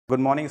Good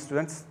morning,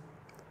 students.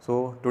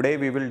 So today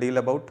we will deal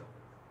about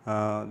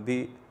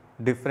the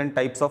different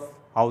types of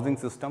housing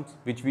systems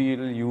which we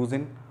will use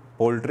in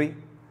poultry.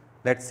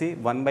 Let's see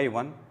one by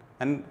one,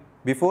 and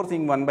before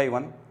seeing one by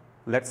one,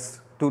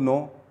 let's to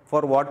know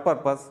for what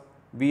purpose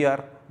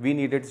we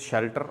needed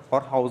shelter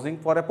or housing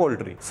for a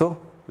poultry. So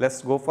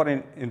let's go for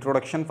an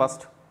introduction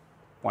first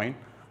point.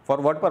 For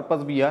what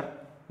purpose we are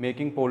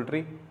making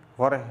poultry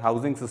for a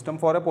housing system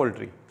for a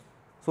poultry.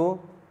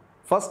 So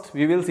first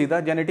we will see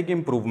the genetic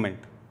improvement.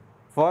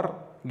 For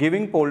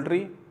giving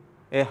poultry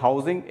a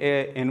housing,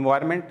 a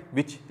environment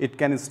which it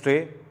can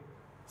stay.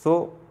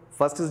 So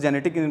first is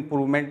genetic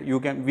improvement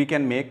we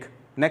can make.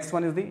 Next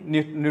one is the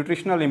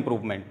nutritional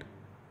improvement.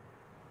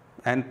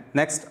 And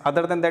next,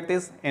 other than that,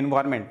 is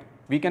environment.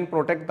 We can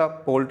protect the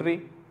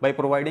poultry by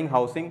providing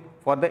housing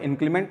for the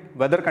inclement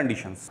weather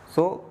conditions.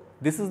 So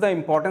this is the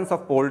importance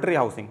of poultry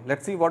housing.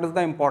 Let's see what is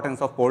the importance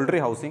of poultry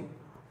housing.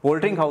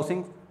 Poultry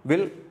housing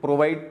will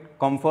provide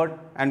comfort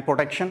and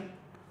protection,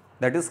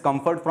 that is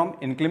comfort from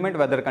inclement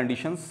weather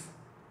conditions.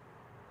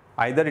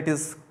 Either it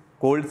is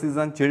cold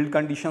season, chilled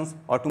conditions,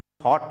 or to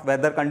hot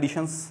weather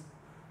conditions,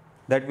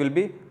 that will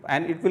be,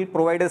 and it will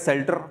provide a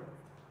shelter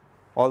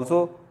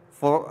also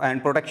for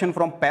and protection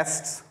from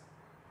pests,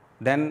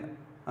 then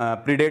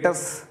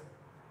predators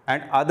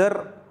and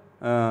other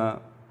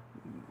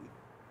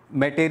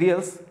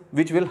materials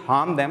which will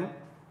harm them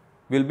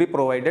will be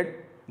provided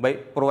by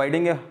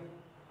providing a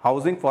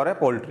housing for a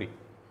poultry.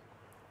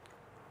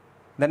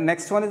 The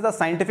next one is the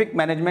scientific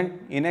management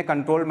in a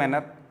controlled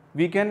manner.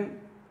 We can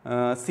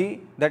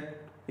see that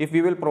if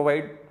we will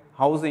provide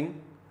housing,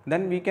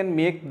 then we can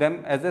make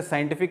them as a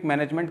scientific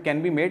management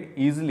can be made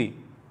easily.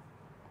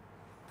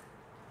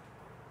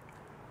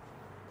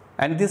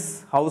 And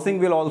this housing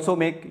will also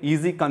make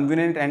easy,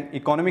 convenient and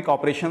economic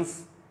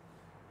operations,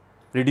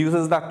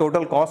 reduces the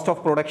total cost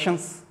of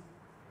productions,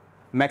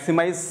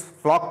 maximize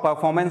flock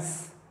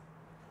performance,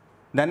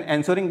 then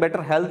ensuring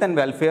better health and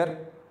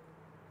welfare.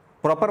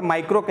 Proper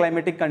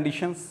microclimatic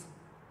conditions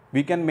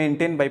we can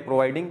maintain by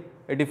providing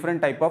a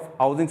different type of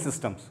housing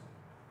systems.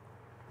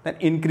 Then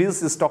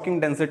increase stocking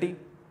density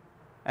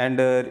and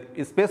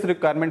space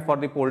requirement for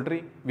the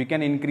poultry we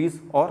can increase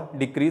or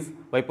decrease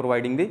by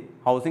providing the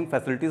housing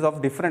facilities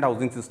of different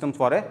housing systems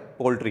for a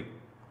poultry.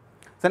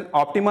 Then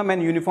optimum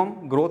and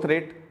uniform growth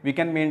rate, we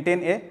can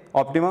maintain a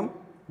optimum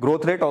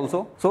growth rate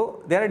also.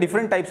 So there are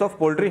different types of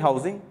poultry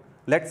housing.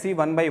 Let's see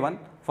one by one.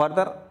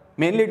 Further,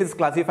 mainly it is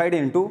classified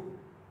into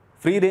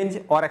free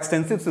range or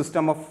extensive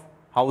system of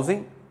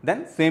housing,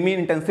 then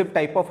semi-intensive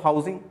type of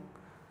housing,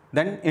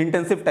 then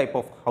intensive type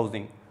of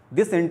housing.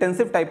 This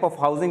intensive type of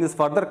housing is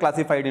further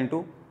classified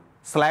into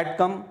slat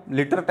cum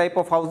litter type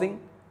of housing,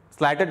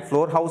 slatted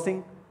floor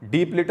housing,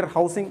 deep litter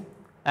housing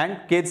and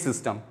cage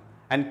system.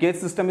 And cage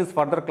system is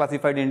further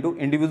classified into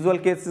individual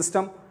cage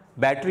system,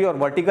 battery or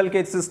vertical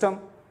cage system,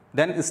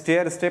 then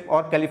stair step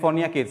or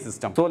California cage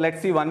system. So let's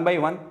see one by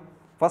one.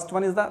 First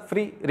one is the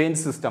free range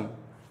system.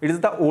 It is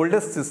the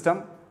oldest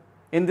system.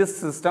 In this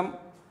system,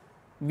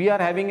 we are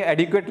having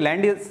adequate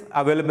land is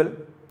available.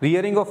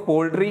 Rearing of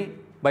poultry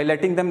by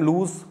letting them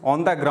loose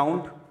on the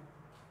ground,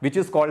 which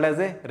is called as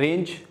a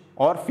range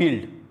or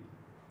field.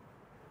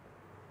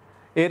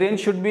 A range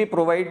should be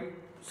provide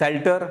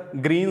shelter,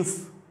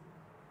 greens,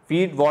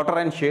 feed, water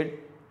and shade.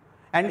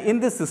 And in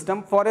this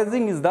system,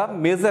 foraging is the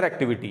major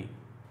activity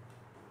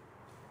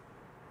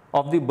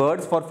of the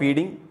birds for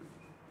feeding.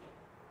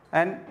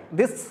 And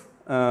this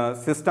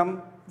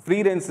system,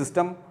 free range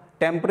system,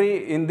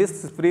 in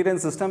this free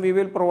range system we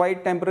will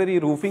provide temporary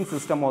roofing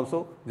system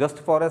also, just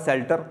for a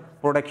shelter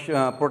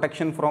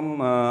protection from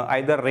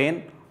either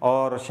rain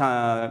or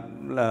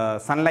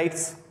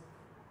sunlights.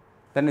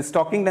 Then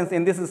stocking density,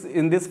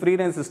 in this free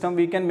range system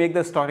we can make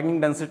the stocking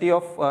density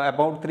of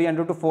about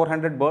 300 to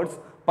 400 birds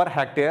per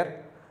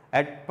hectare.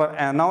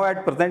 Now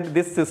at present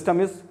this system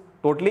is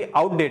totally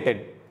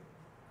outdated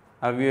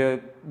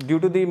due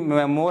to the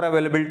more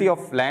availability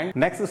of land.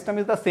 Next system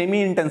is the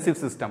semi-intensive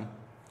system.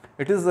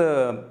 It is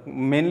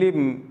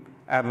mainly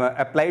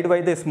applied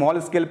by the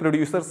small scale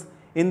producers.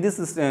 In this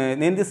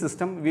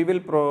system we will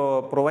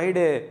provide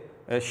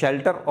a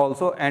shelter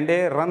also and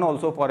a run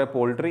also for a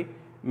poultry.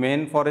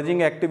 Main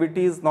foraging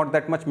activity is not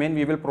that much main,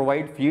 we will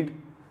provide feed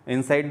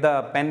inside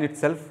the pen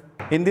itself.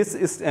 In this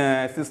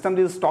system,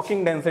 the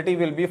stocking density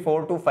will be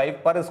 4 to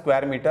 5 per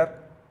square meter.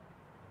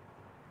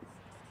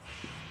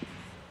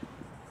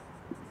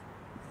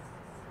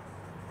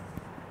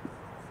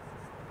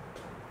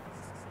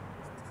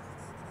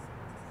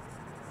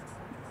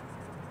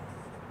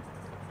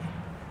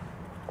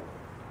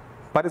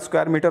 Per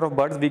square meter of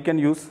birds we can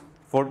use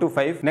 4 to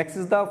 5. Next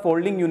is the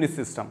folding unit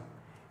system.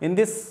 In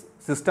this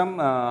system,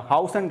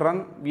 house and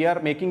run, we are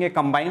making a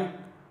combined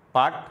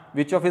part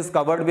which of is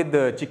covered with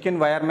the chicken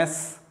wire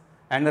mesh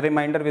and the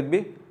remainder will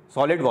be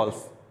solid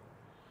walls.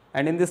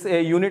 And in this, a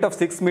unit of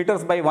 6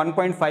 meters by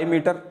 1.5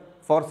 meter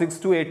for 6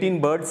 to 18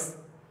 birds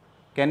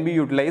can be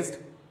utilized,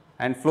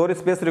 and floor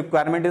space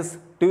requirement is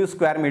 2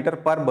 square meter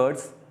per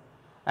birds.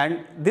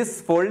 And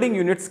this folding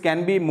units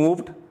can be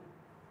moved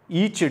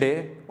each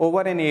day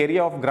over an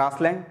area of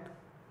grassland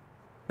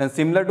Then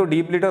similar to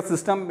deep litter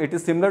system, it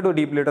is similar to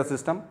deep litter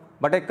system,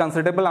 but a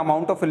considerable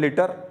amount of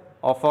litter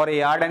for a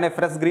yard and a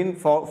fresh green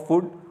for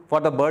food for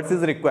the birds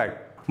is required.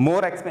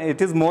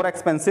 It is more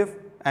expensive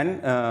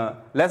and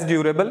less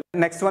durable.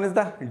 Next one is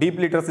the deep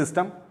litter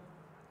system.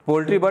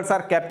 Poultry birds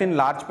are kept in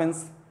large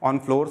pens on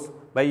floors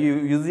by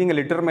using a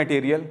litter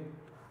material.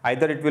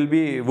 Either it will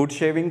be wood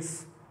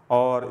shavings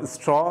or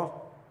straw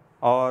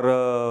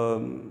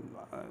or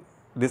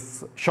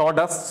this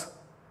sawdust.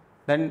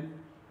 Then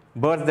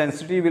birds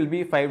density will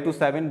be 5 to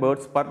 7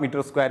 birds per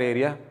meter square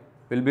area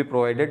will be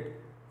provided.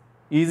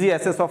 Easy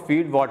access of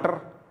feed,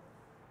 water,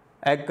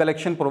 egg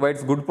collection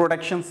provides good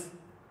protections,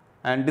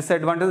 and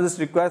disadvantages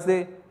requires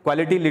the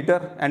quality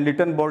litter and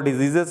litter-borne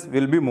diseases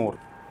will be more.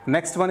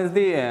 Next one is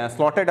the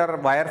slotted or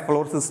wire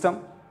floor system.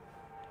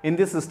 In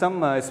this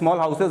system, small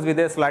houses with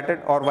a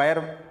slatted or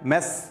wire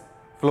mesh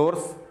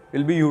floors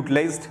will be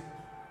utilized.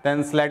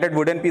 Then slatted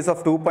wooden piece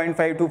of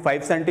 2.5 to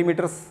 5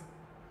 centimeters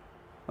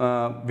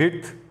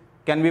width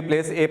can be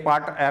placed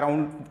apart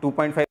around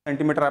 2.5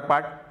 centimeter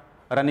apart,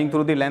 running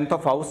through the length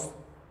of house.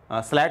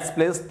 Slats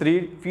placed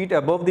 3 feet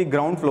above the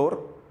ground floor,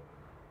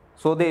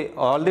 so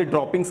all the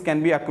droppings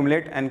can be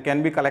accumulated and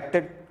can be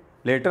collected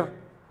later.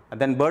 And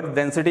then bird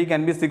density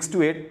can be 6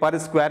 to 8 per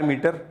square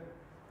meter.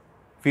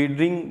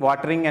 Feeding,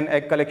 watering and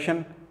egg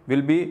collection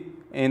will be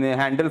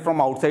handled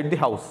from outside the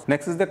house.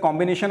 Next is the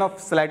combination of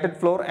slatted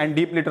floor and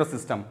deep litter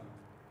system.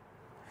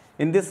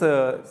 In this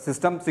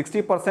system,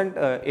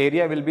 60%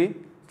 area will be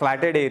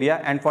slatted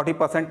area and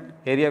 40%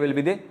 area will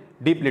be the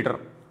deep litter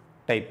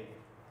type.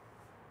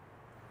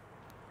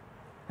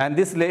 And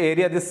this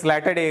area, this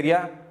slatted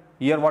area,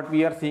 here what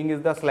we are seeing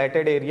is the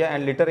slatted area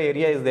and litter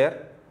area is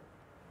there.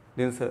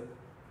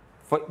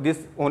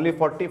 This only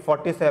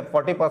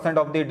 40%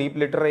 of the deep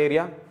litter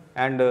area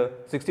and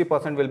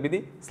 60% will be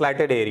the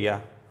slatted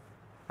area.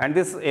 And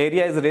this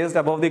area is raised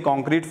above the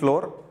concrete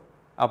floor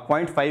a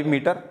 0.5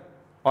 meter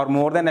or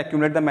more than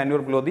accumulate the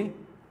manure below the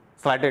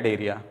slatted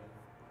area.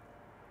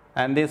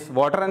 And this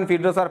water and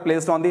feeders are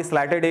placed on the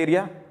slatted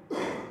area.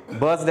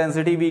 Birds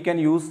density we can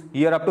use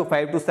here up to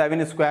 5 to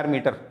 7 square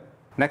meter.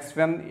 Next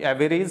one,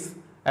 aviaries.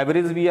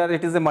 Aviaries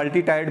it is a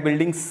multi-tiered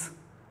buildings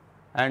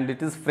and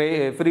it is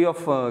free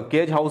of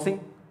cage housing.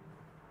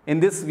 In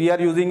this we are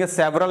using a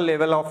several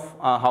level of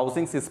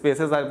housing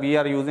spaces. We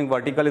are using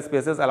vertical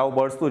spaces, allow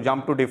birds to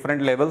jump to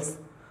different levels.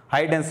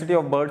 High density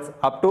of birds,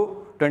 up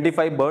to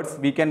 25 birds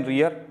we can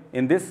rear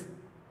in this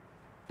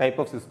type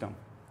of system.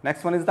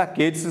 Next one is the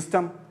cage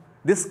system.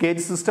 This cage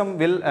system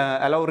will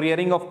allow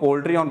rearing of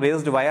poultry on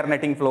raised wire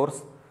netting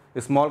floors,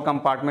 small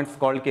compartments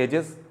called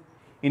cages.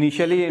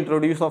 Initially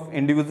introduce of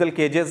individual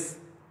cages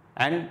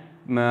and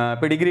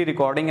pedigree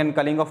recording and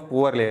culling of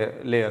poor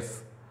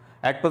layers.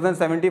 At present,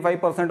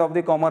 75% of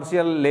the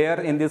commercial layer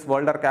in this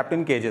world are kept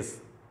in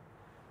cages.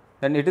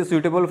 Then it is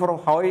suitable for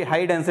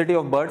high density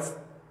of birds.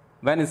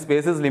 When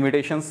space is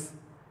limitations,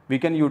 we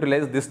can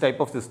utilize this type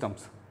of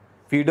systems.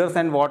 Feeders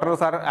and waterers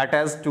are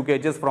attached to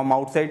cages from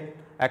outside,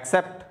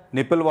 except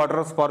nipple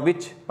waterers for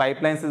which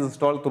pipelines is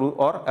installed through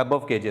or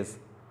above cages.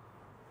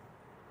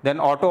 Then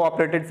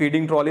auto-operated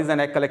feeding trolleys and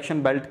egg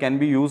collection belt can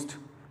be used.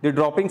 The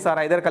droppings are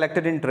either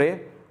collected in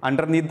tray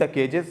underneath the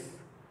cages.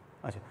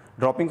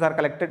 Droppings are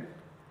collected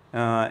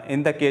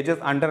in the cages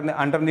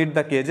underneath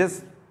the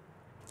cages.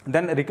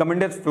 Then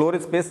recommended floor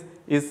space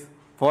is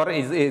for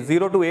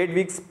 0 to 8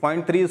 weeks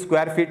 0.3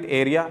 square feet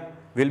area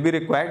will be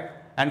required,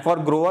 and for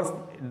growers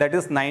that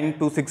is 9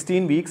 to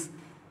 16 weeks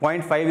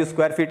 0.5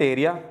 square feet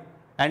area,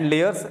 and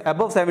layers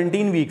above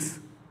 17 weeks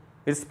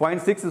it's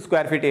 0.6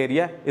 square feet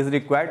area is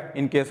required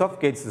in case of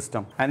cage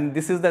system. And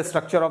this is the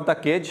structure of the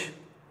cage,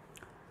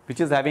 which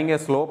is having a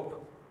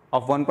slope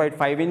of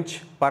 1.5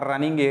 inch per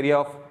running area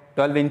of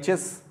 12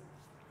 inches.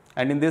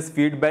 And in this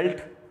feed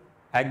belt,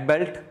 egg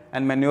belt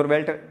and manure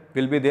belt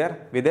will be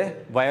there with a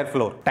wire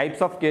floor.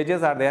 Types of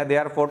cages are there.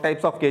 There are 4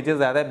 types of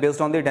cages are there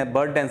based on the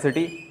bird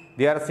density.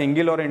 They are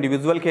single or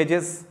individual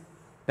cages,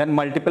 then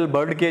multiple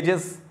bird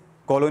cages,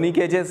 colony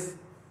cages.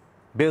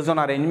 Based on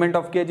arrangement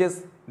of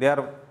cages, there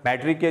are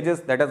battery cages,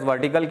 that is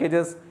vertical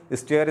cages,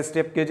 stair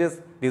step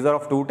cages. These are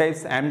of 2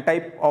 types, M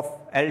type of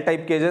L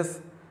type cages.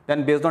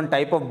 Then based on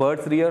type of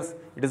birds rears,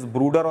 it is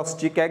brooder or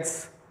chick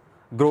eggs,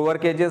 grower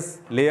cages,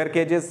 layer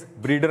cages,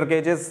 breeder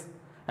cages,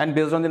 and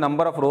based on the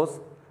number of rows,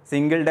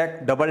 single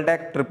deck, double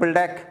deck, triple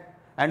deck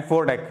and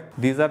 4 deck.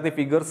 These are the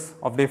figures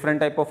of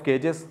different type of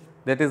cages,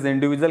 that is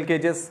individual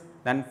cages,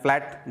 then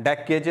flat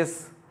deck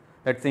cages,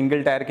 that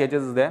single tier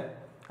cages is there,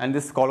 and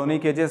this colony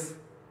cages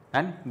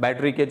and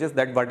battery cages,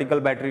 that vertical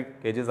battery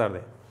cages are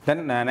there.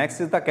 Then next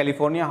is the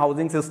California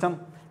housing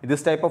system.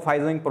 This type of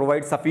housing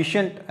provides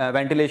sufficient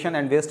ventilation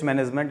and waste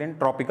management in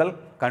tropical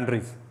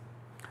countries.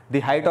 The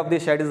height of the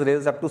shed is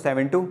raised up to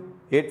 7 to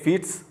 8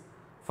 feet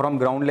from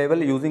ground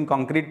level using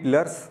concrete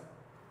pillars,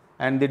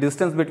 and the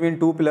distance between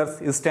 2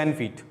 pillars is 10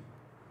 feet.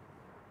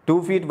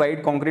 2 feet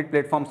wide concrete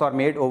platforms are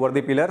made over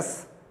the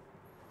pillars.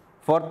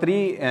 For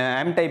 3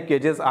 M-type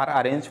cages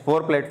are arranged,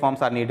 4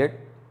 platforms are needed.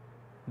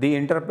 The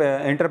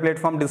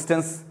inter-platform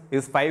distance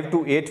is 5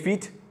 to 8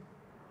 feet,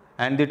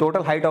 and the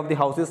total height of the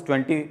house is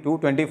 20 to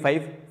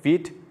 25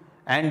 feet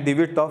and the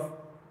width of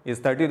is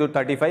 30 to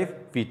 35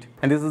 feet.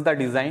 And this is the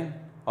design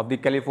of the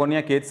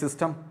California cage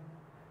system,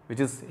 which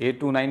is 8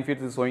 to 9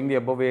 feet is showing the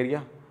above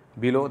area.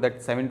 Below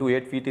that 7 to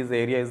 8 feet is the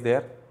area is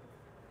there,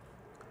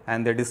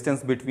 and the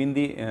distance between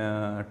the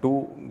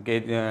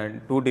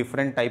two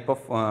different type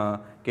of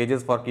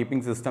cages for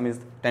keeping system is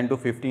 10 to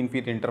 15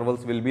 feet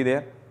intervals will be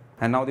there.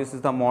 And now this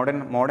is the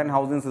modern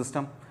housing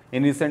system.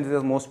 In recent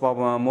years, most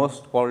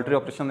poultry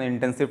operation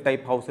intensive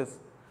type houses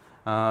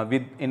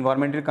with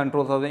environmental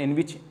controls in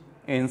which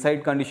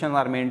inside conditions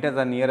are maintained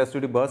as nearest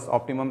to the birds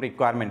optimum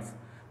requirements.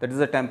 That is,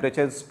 the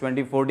temperature is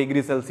 24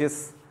 degrees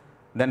Celsius,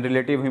 then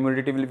relative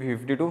humidity will be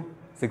 50 to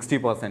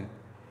 60%.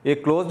 A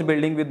closed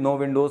building with no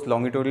windows,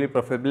 longitudinally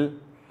preferable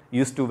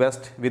east to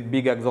west with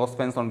big exhaust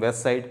fans on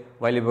west side,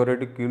 while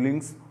evaporative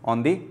coolings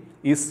on the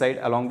east side,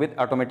 along with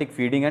automatic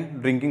feeding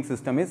and drinking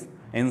system is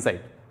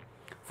inside.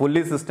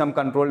 Fully system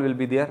control will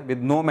be there with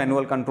no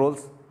manual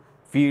controls.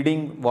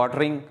 Feeding,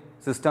 watering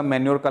system,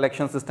 manure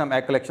collection system,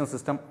 egg collection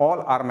system,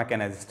 all are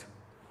mechanized.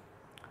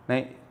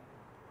 Now,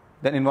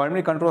 then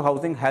environmental control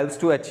housing helps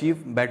to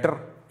achieve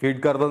better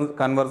feed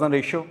conversion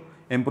ratio,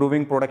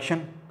 improving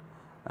production,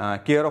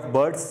 care of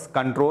birds,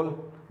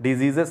 control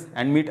diseases,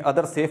 and meet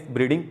other safe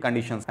breeding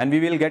conditions. And we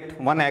will get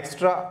one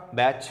extra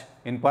batch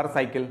in per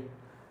cycle.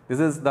 This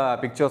is the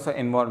pictures of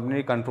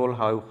environmental control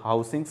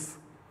housings.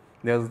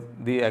 There's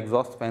the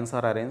exhaust fans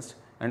are arranged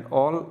and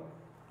all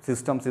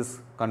systems is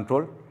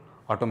controlled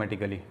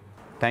automatically.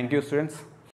 Thank you, students.